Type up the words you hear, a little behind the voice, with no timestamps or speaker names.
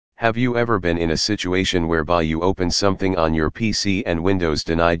Have you ever been in a situation whereby you opened something on your PC and Windows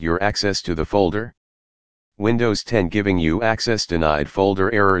denied your access to the folder? Windows 10 giving you access denied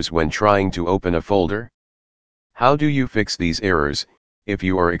folder errors when trying to open a folder? How do you fix these errors, if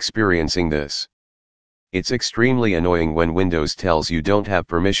you are experiencing this? It's extremely annoying when Windows tells you don't have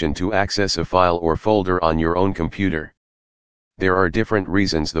permission to access a file or folder on your own computer. There are different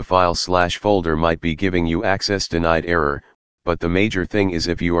reasons the file/folder might be giving you access denied error, but the major thing is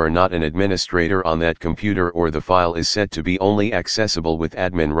if you are not an administrator on that computer or the file is set to be only accessible with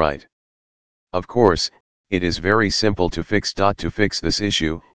admin right. Of course, it is very simple to fix. To fix this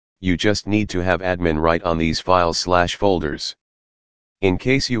issue, you just need to have admin right on these files/folders. In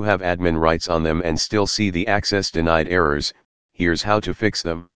case you have admin rights on them and still see the access denied errors, here's how to fix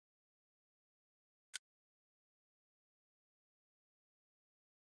them.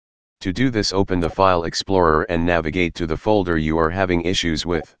 To do this, open the File Explorer and navigate to the folder you are having issues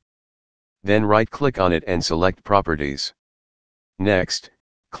with. Then right-click on it and select Properties. Next,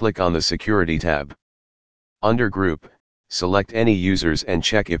 click on the Security tab. Under Group, select any users and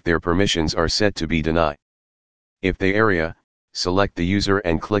check if their permissions are set to be denied. If the area, select the user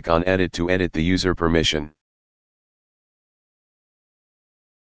and click on Edit to edit the user permission.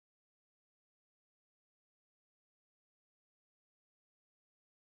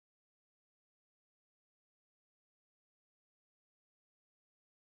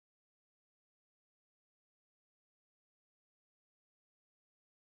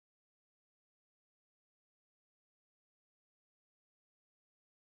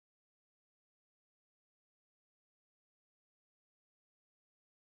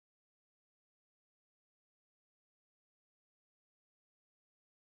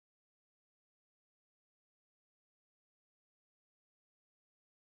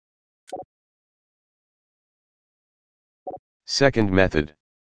 Second method.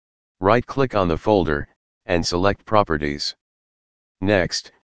 Right-click on the folder, and select Properties.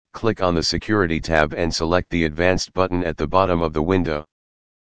 Next, click on the Security tab and select the Advanced button at the bottom of the window.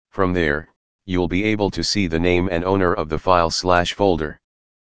 From there, you'll be able to see the name and owner of the file/folder.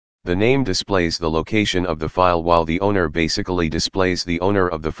 The name displays the location of the file while the owner basically displays the owner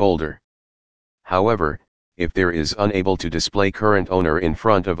of the folder. However, if there is unable to display current owner in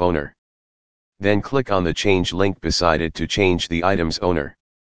front of owner, then click on the change link beside it to change the item's owner.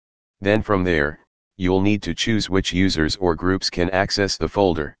 Then from there, you'll need to choose which users or groups can access the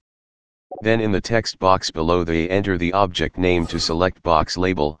folder. Then in the text box below enter the object name to select box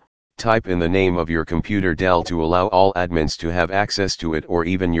label, type in the name of your computer Dell to allow all admins to have access to it or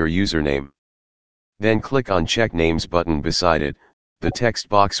even your username. Then click on Check Names button beside it, the text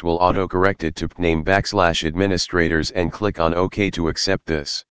box will auto-correct it to name /administrators and click on OK to accept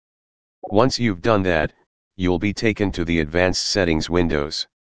this. Once you've done that, you'll be taken to the Advanced Settings windows.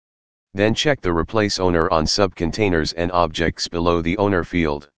 Then check the Replace Owner on subcontainers and objects below the Owner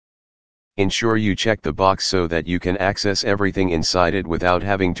field. Ensure you check the box so that you can access everything inside it without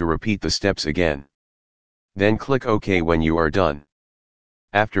having to repeat the steps again. Then click OK when you are done.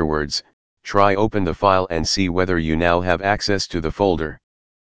 Afterwards, try open the file and see whether you now have access to the folder.